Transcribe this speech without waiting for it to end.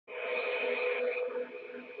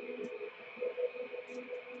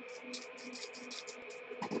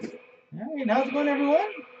Alright, how's it going, everyone?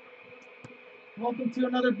 Welcome to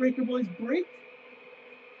another Breaker Boys break.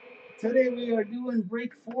 Today we are doing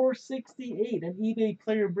break 468, an eBay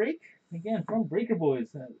player break. Again, from Breaker Boys,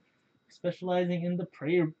 specializing in the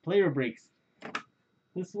player breaks.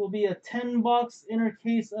 This will be a 10-box inner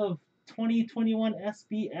case of 2021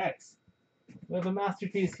 SPX. We have a master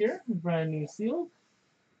case here, brand new sealed.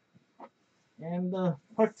 And the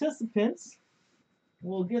participants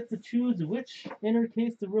will get to choose which inner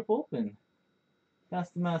case to rip open. That's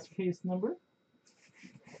the master case number.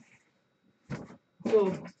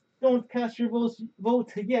 So don't cast your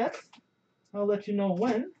vote yet. I'll let you know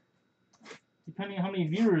when. Depending on how many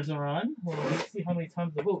viewers are on, we'll see how many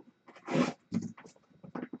times to vote.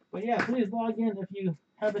 But yeah, please log in if you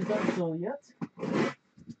haven't done so yet.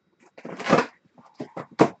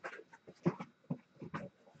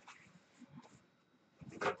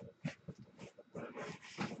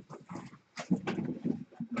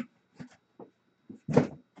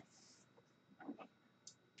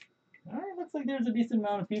 Alright, looks like there's a decent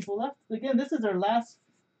amount of people left. Again, this is our last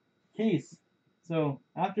case. So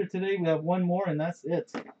after today we have one more and that's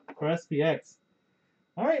it for SPX.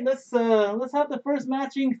 Alright, let's have the first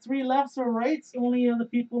matching 3 lefts or rights. Only the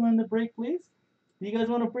people in the break, please. Do you guys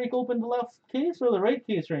want to break open the left case or the right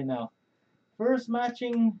case right now? First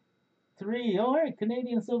matching 3. Alright,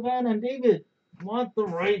 Canadian Savannah and David want the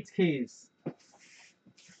right case.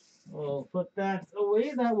 We'll put that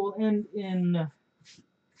away. That will end in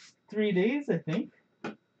 3 days, I think.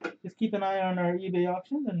 Just keep an eye on our eBay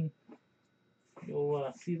auction and you'll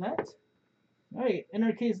see that. Alright,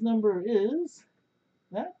 inner case number is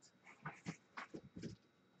that.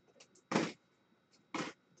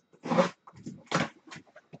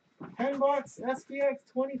 $10 SPX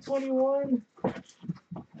 2021.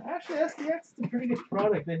 Actually, SPX is a pretty good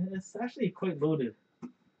product. It's actually quite loaded.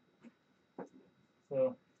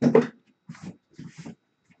 So,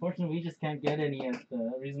 fortunately, we just can't get any at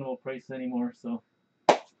a reasonable price anymore. So,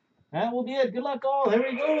 that will be it. Good luck, all. Here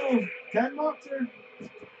we go. 10 boxer.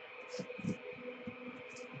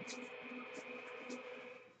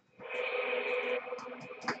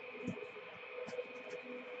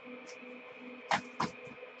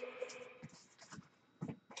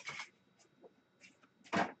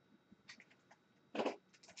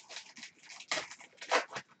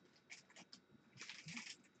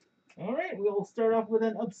 Alright, we'll start off with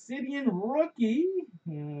an Obsidian rookie.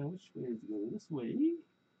 Which way does it go? This way.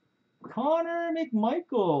 Connor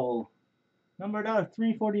McMichael. Numbered out of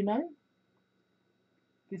 349.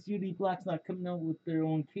 Guess UD Black's not coming out with their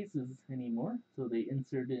own cases anymore, so they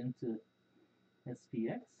insert it into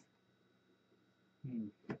SPX.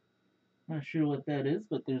 Not sure what that is,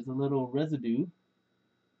 but there's a little residue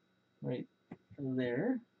right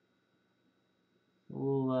there.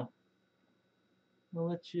 We'll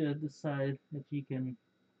let you decide if you can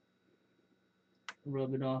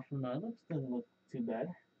rub it off or not. Looks doesn't look too bad.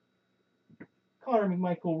 Connor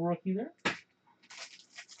McMichael rookie there.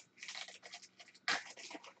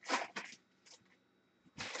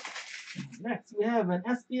 Next we have an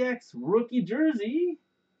SPX rookie jersey.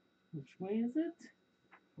 Which way is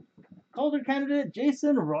it? Calder candidate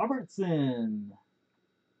Jason Robertson.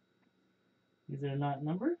 These are not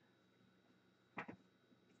numbered.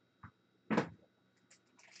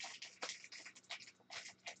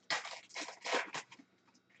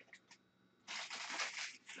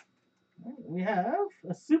 We have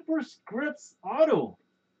a Superscripts auto.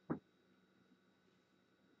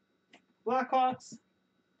 Blackhawks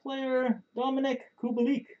player Dominic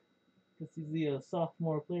Kubalik. Guess he's the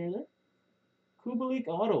sophomore player there. Kubalik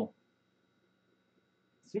auto.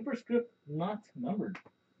 Superscript not numbered.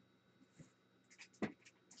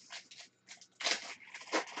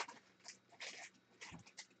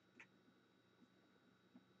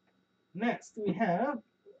 Next we have,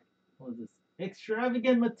 what is this?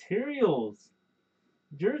 Extravagant Materials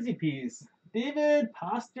jersey piece, David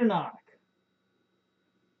Pasternak.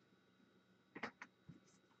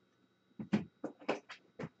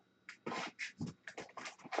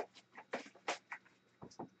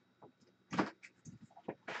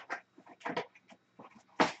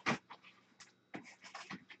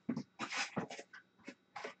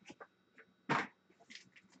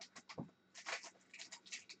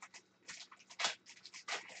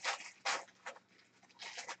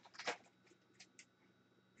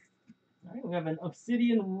 We have an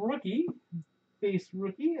Obsidian rookie, base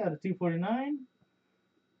rookie out of 249.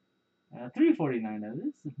 349 that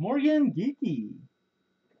is. Morgan Geeky.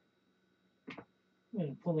 I've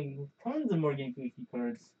been pulling tons of Morgan Geeky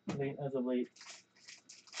cards as of late.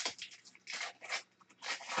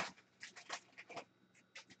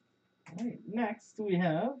 Alright, next we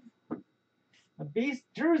have base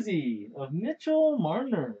jersey of Mitchell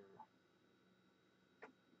Marner.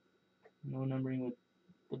 No numbering with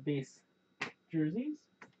the base jerseys.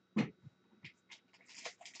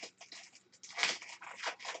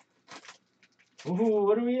 Ooh,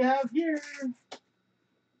 what do we have here?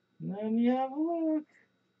 Let me have a look.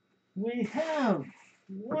 We have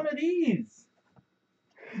one of these.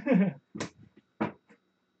 Didn't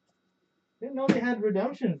know they had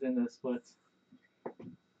redemptions in this, but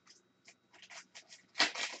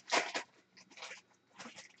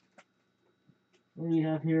what do we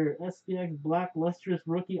have here? SPX Black Lustrous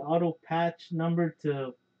Rookie Auto Patch numbered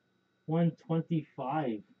to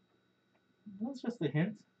 125. That's just a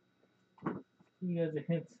hint. Give you guys a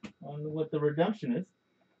hint on what the redemption is.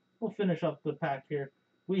 We'll finish up the pack here.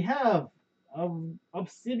 We have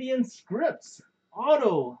Obsidian Scripts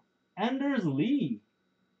Auto Anders Lee.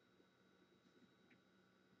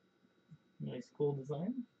 Nice cool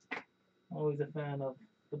design. Always a fan of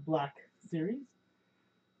the black series.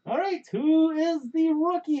 Alright, who is the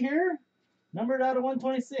rookie here? Numbered out of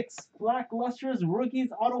 126. Black Lustrous Rookies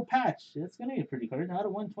Auto Patch. It's going to be a pretty card. Out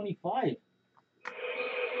of 125.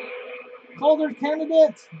 Calder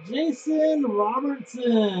candidate, Jason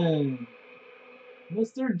Robertson.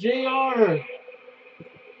 Mr. JR.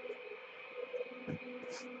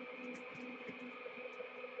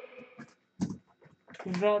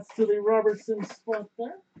 Congrats to the Robertson spot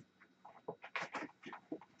there.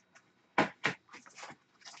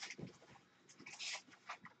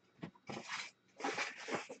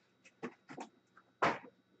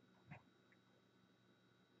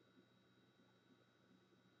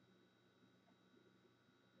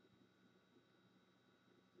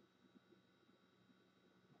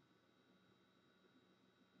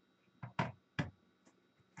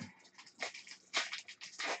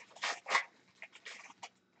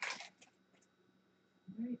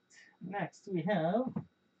 Right. Next we have,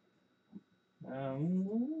 I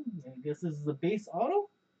guess this is the base auto.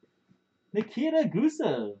 Nikita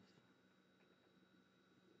Gusev.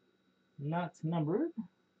 Not numbered.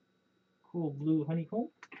 Cool blue honeycomb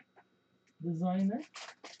design there.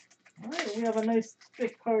 Alright, we have a nice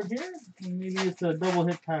thick card here. Maybe it's a double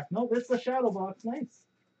hit pack. Nope, it's a shadow box. Nice.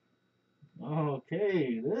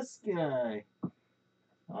 Okay, this guy.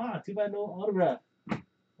 Too bad no autograph.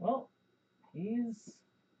 Well, he's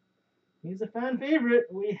a fan favorite.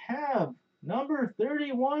 We have number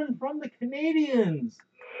 31 from the Canadians,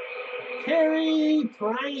 Carey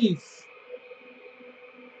Price.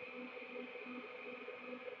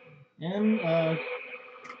 And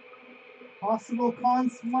possible Conn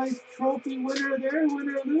Smythe Trophy winner there, win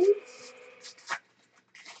or lose.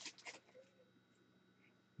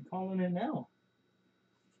 I'm calling it now.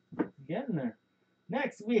 Getting there.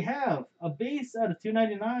 Next, we have a base out of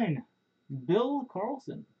 299, Bill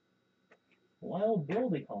Carlson. Wild Bill,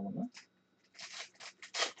 they call him, huh?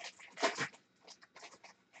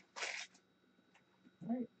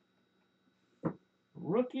 Right.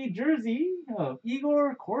 Rookie jersey of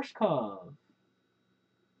Igor Korshkov.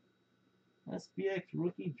 SPX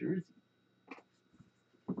rookie jersey.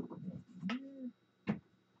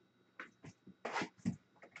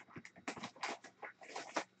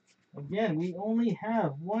 Again, we only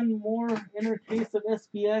have one more inner case of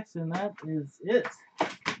SPX, and that is it.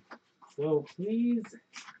 So please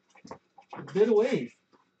bid away.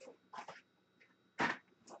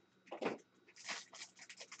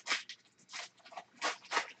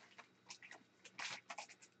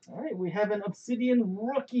 Alright, we have an Obsidian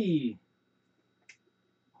rookie.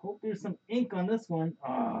 Hope there's some ink on this one.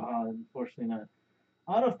 Unfortunately not.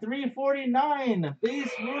 Out of 349,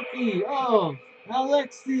 base rookie of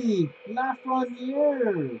Alexei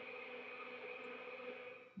Lafreniere.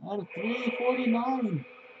 Out of 349.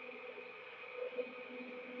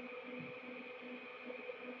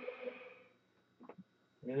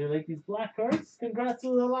 Really like these black cards. Congrats to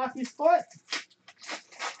the lucky spot.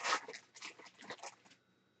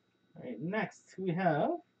 Alright, next we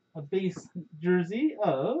have a base jersey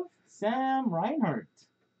of Sam Reinhart.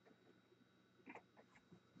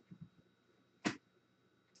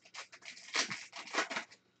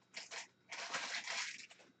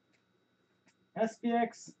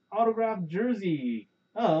 SPX autograph jersey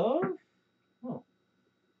of,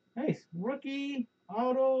 nice, rookie,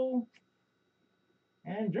 auto,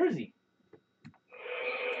 and jersey.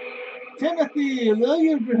 Timothy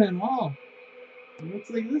Liljegren. Wow. Looks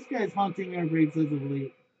like this guy's haunting our breaks as of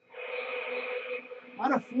late.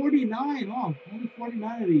 Out of 49. Wow, only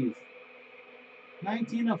 49 of these.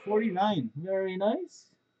 19 of 49. Very nice.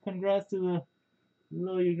 Congrats to the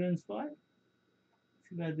Liljegren spot.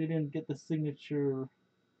 Too bad they didn't get the signature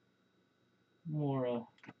more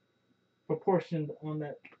proportioned on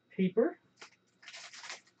that paper.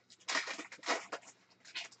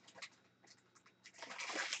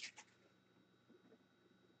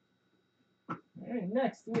 All right,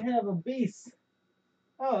 next we have a base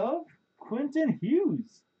of Quentin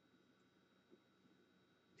Hughes.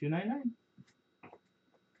 $2.99.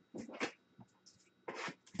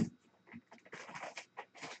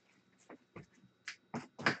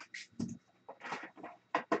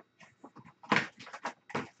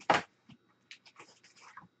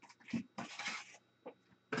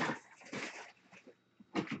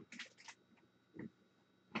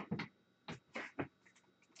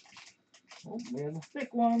 Oh, we have a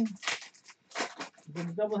thick one. Is it a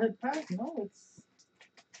double hit pack? No, it's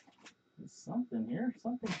something here.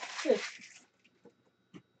 Something thick.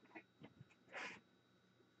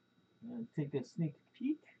 Take a sneak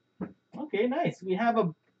peek. Okay, nice. We have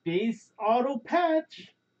a base auto patch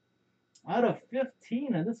out of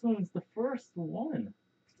 15, and this one's the first one.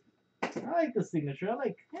 I like the signature.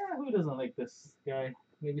 Yeah, who doesn't like this guy?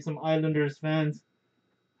 Maybe some Islanders fans.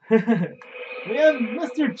 We have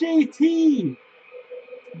Mr. JT,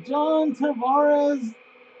 John Tavares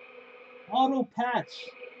auto patch.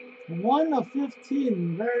 1 of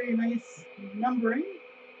 15. Very nice numbering.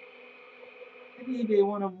 Maybe a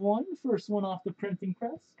 1 of 1. First one off the printing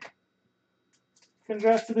press.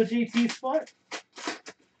 Congrats to the JT spot.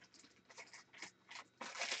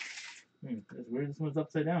 That's weird. This one's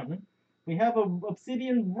upside down. Huh? We have a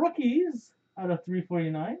Obsidian Rookies out of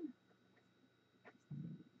 349.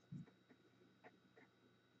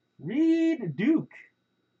 Reed Duke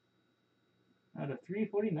out of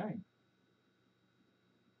 349.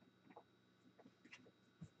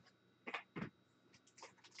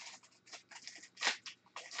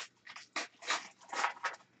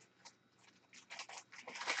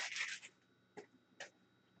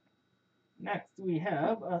 Next, we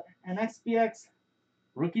have an SPX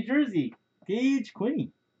rookie jersey, Gage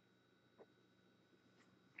Quinney.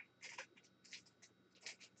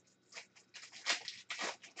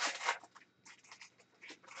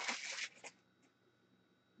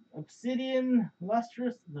 Obsidian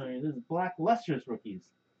Lustrous, sorry, this is Black Lustrous rookies.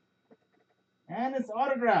 And it's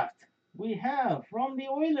autographed. We have from the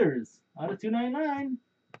Oilers, out of 299,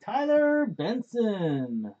 Tyler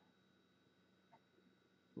Benson.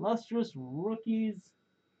 Lustrous rookies,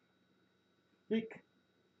 thick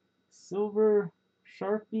silver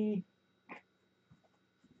Sharpie.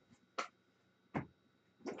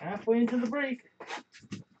 Halfway into the break.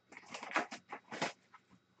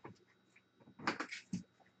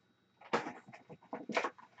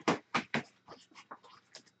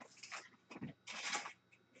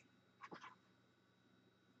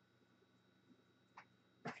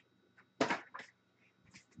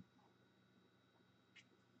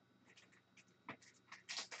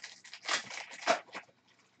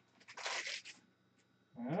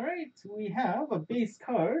 Alright, we have a base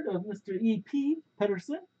card of Mr. E.P.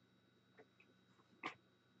 Pedersen.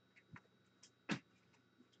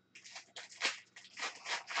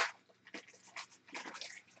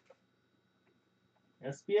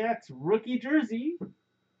 SPX rookie jersey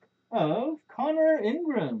of Connor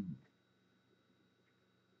Ingram.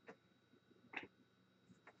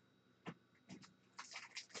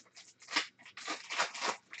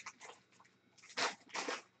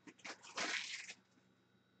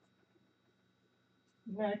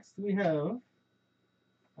 Next, we have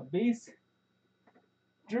a base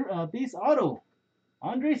auto,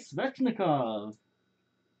 Andrei Svechnikov.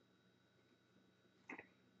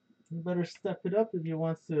 You better step it up if you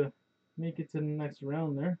want to make it to the next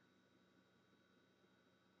round there.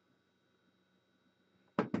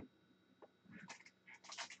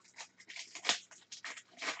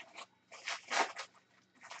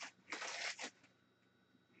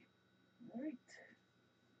 All right.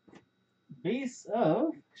 Base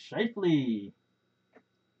of Shifley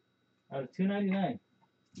out of 299.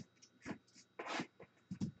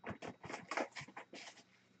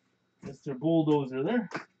 Mr. Bulldozer there.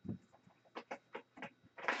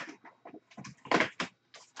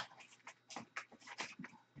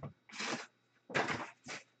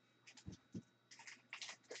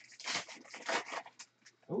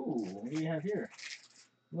 Oh, what do we have here?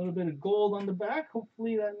 A little bit of gold on the back.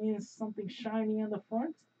 Hopefully that means something shiny on the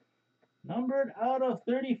front. Numbered out of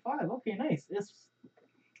 35. Okay, nice. It's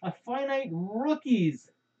a finite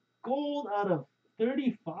rookies. Gold out of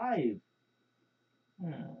 35.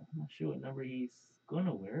 I'm not sure what number he's going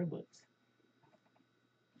to wear, but...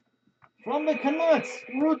 From the Canucks,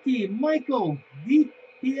 rookie Michael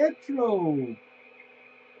DiPietro.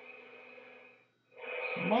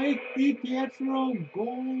 Mike DiPietro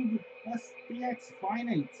Gold SPX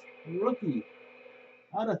Finite Rookie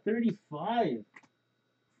out of 35.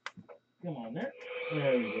 Come on there.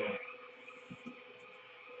 There we go.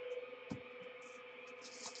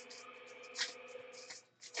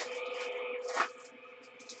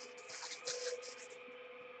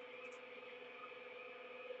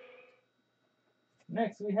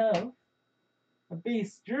 Next we have a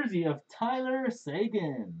base jersey of Tyler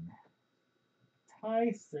Seguin.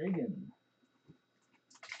 Ty Seguin.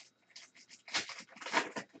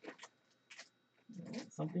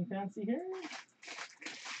 Something fancy here?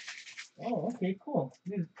 Oh, okay, cool.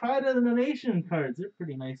 These Pride of the Nation cards. They're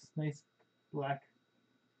pretty nice. Nice black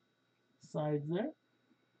sides there.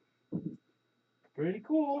 Pretty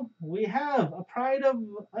cool. We have a Pride of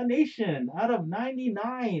a Nation out of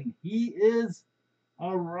 99. He is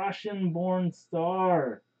a Russian-born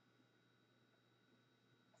star.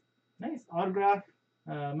 Nice autograph.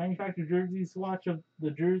 Manufactured jersey swatch of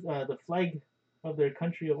the flag of their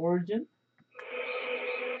country of origin.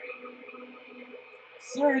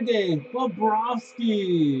 Sergei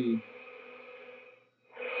Bobrovsky.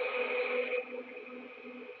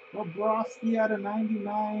 Bobrovsky out of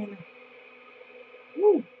 99.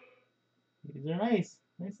 Woo! These are nice.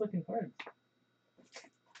 Nice looking cards.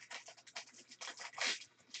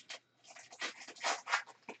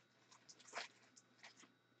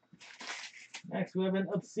 Next, we have an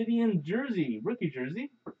Obsidian jersey, rookie jersey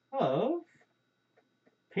of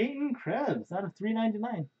Peyton Krebs out of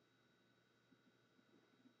 399.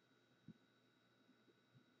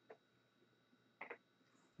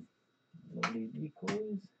 Lovely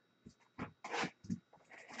decoys.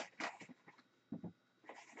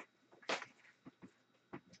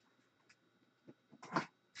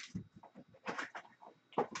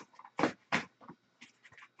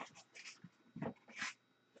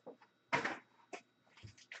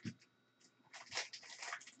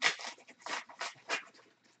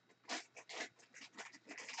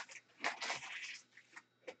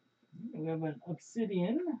 We have an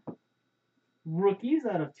Obsidian rookies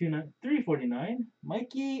out of 349,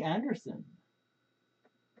 Mikey Anderson.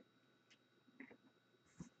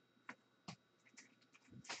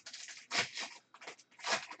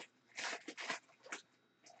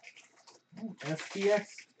 SPX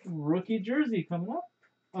rookie jersey coming up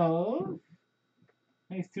of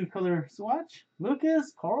nice two-color swatch,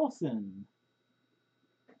 Lucas Carlson.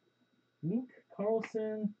 Luke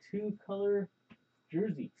Carlson two-color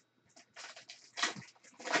jersey.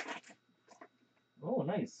 Oh,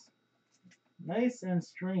 nice. Nice and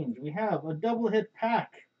strange. We have a double hit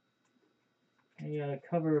pack. I gotta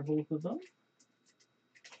cover both of them.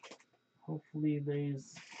 Hopefully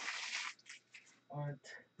these aren't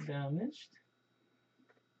damaged.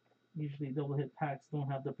 Usually double hit packs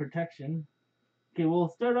don't have the protection. Okay, we'll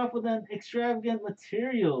start off with an extravagant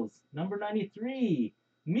materials. Number 93,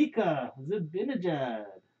 Mika Zibanejad.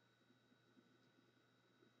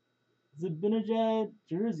 Zibanejad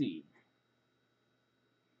jersey.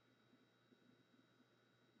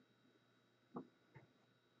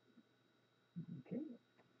 Okay,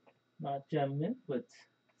 not gem mint, but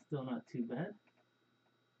still not too bad.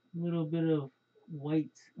 A little bit of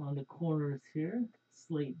white on the corners here,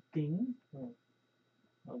 slate ding. Oh,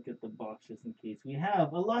 I'll get the box just in case. We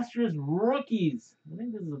have illustrious rookies. I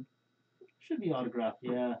think this is should be autographed.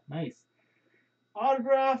 Yeah, nice.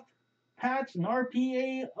 Autographed patch and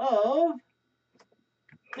RPA of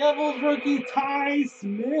Devils rookie Ty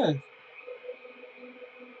Smith.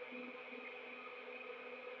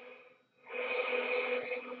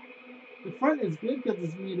 The front is good because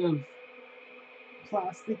it's made of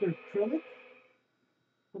plastic or acrylic.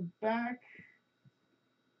 The back,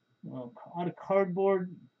 well, out of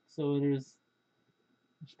cardboard, so there's,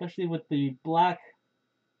 especially with the black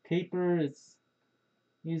paper, it's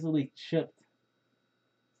easily chipped.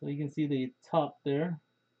 So you can see the top there.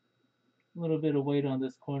 A little bit of weight on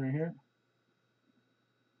this corner here.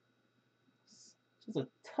 Just a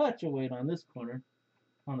touch of weight on this corner,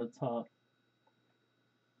 on the top.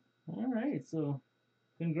 Alright, so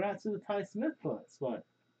congrats to the Ty Smith spot.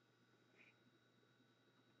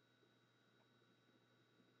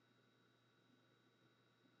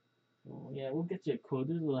 So yeah, we'll get you a code.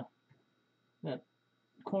 There's that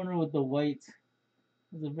corner with the white.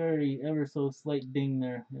 There's a very ever so slight ding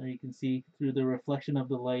there. You can see through the reflection of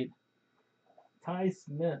the light. Ty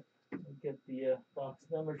Smith. I'll get the box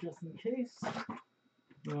number just in case.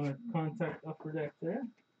 You want to contact Upper Deck there.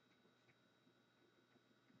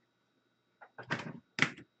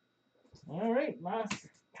 Alright, last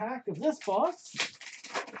pack of this box.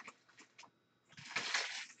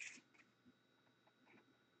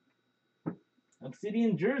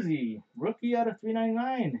 Obsidian jersey, rookie out of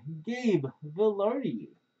 399, Gabe Velarde.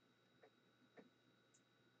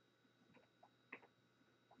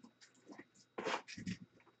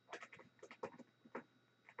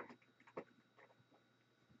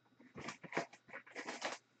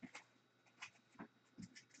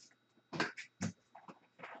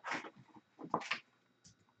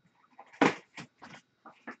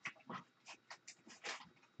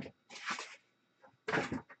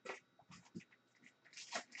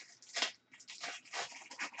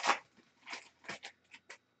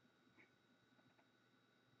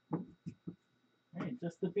 Alright,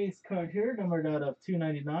 just the base card here, numbered out of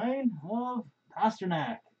 299 of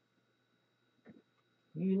Pasternak.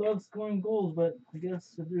 He loves scoring goals, but I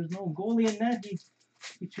guess if there's no goalie in net,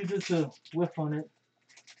 he chooses to whiff on it.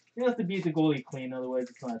 He has to beat the goalie clean, otherwise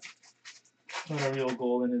it's not a real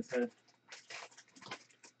goal in his head.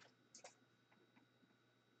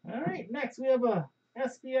 Alright, next we have a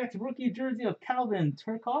SPX rookie jersey of Calvin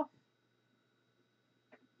Turcoff.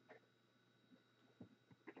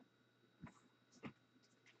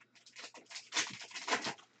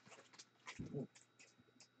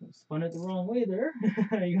 Spun it the wrong way there.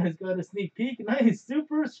 You guys got a sneak peek. Nice.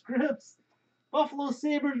 Super Scripts. Buffalo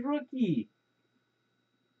Sabres rookie.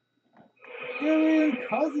 Dylan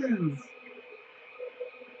Cousins.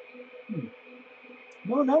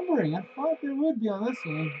 No numbering. I thought there would be on this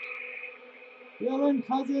one. Dylan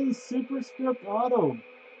Cousins Super Script auto.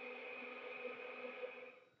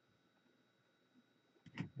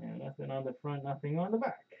 And nothing on the front, nothing on the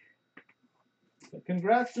back. So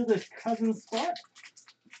congrats to the Cousins spot.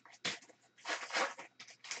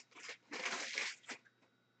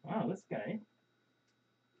 Wow, this guy.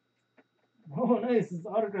 Oh, nice. It's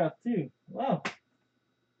autographed too. Wow.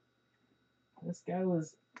 This guy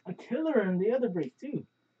was a killer in the other break too.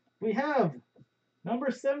 We have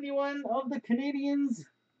number 71 of the Canadiens,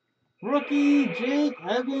 rookie Jake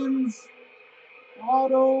Evans,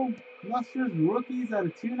 auto, Luster's rookies out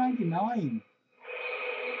of 299.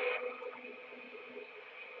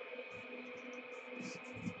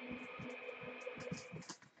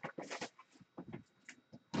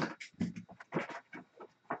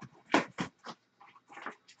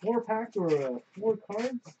 Four pack or 4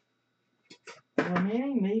 cards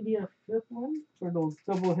remaining, maybe a 5th one for those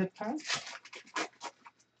double hit packs.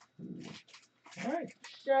 Alright,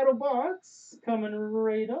 Shadow Box coming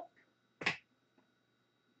right up.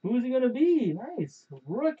 Who's he gonna be? Nice.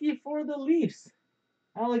 Rookie for the Leafs.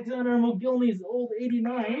 Alexander Mogilny's old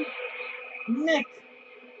 89. Nick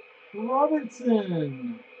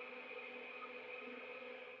Robertson.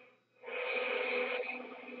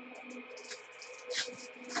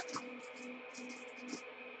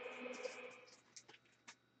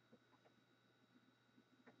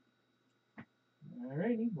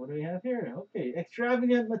 Alrighty, what do we have here? Okay,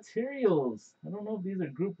 extravagant materials. I don't know if these are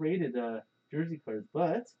group rated jersey cards,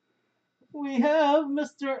 but we have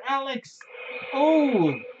Mr. Alex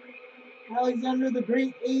O. Alexander the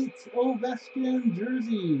Great 8 Ovechkin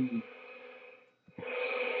jersey.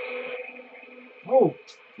 Oh,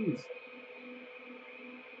 jeez.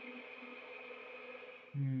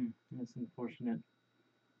 That's unfortunate.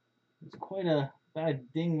 There's quite a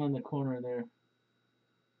bad ding on the corner there.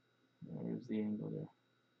 Where's the angle there?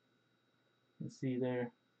 You can see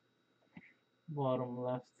there. Bottom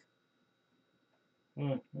left.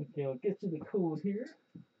 Okay, I'll get you the code here.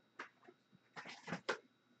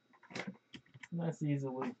 And that's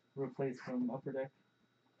easily replaced from Upper Deck.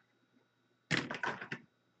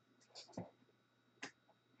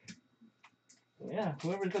 So yeah,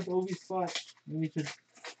 whoever's got the OV spot, maybe should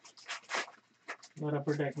let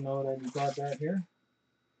Upper Deck know that you got that here.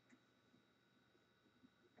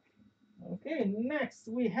 Okay, next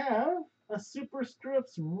we have a Super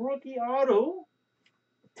Scripts rookie auto,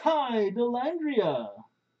 Ty Dellandrea.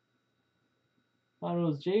 Thought it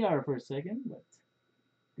was JR for a second, but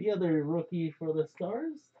the other rookie for the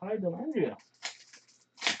Stars, Ty Dellandrea.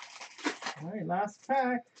 Alright, last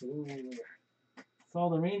pack. Ooh. It's all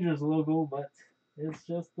the Rangers logo, but it's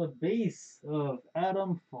just the base of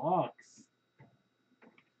Adam Fox.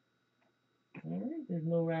 Alright, there's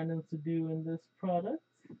no randoms to do in this product.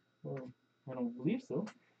 Well, I don't believe so.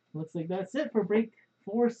 Looks like that's it for break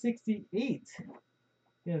 468.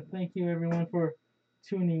 Yeah, thank you everyone for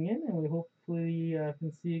tuning in, and we hopefully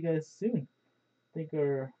can see you guys soon. I think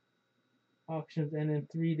our auctions end in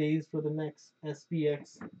 3 days for the next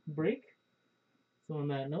SPX break. So on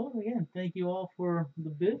that note, again, thank you all for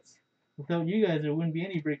the bids. Without you guys, there wouldn't be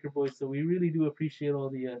any Breaker Boys, so we really do appreciate all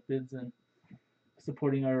the bids and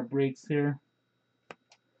supporting our breaks here.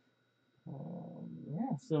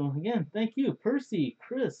 Yeah, So again, thank you, Percy,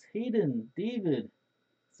 Chris, Hayden, David,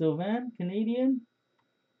 Sylvan, Canadian,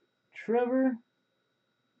 Trevor,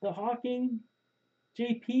 The Hawking,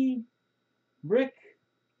 JP, Rick,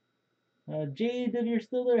 Jade, if you're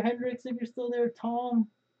still there, Hendrix, if you're still there, Tom,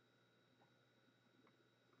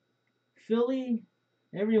 Philly,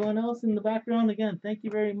 everyone else in the background, again, thank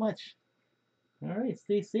you very much. Alright,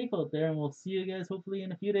 stay safe out there, and we'll see you guys hopefully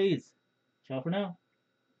in a few days. Ciao for now.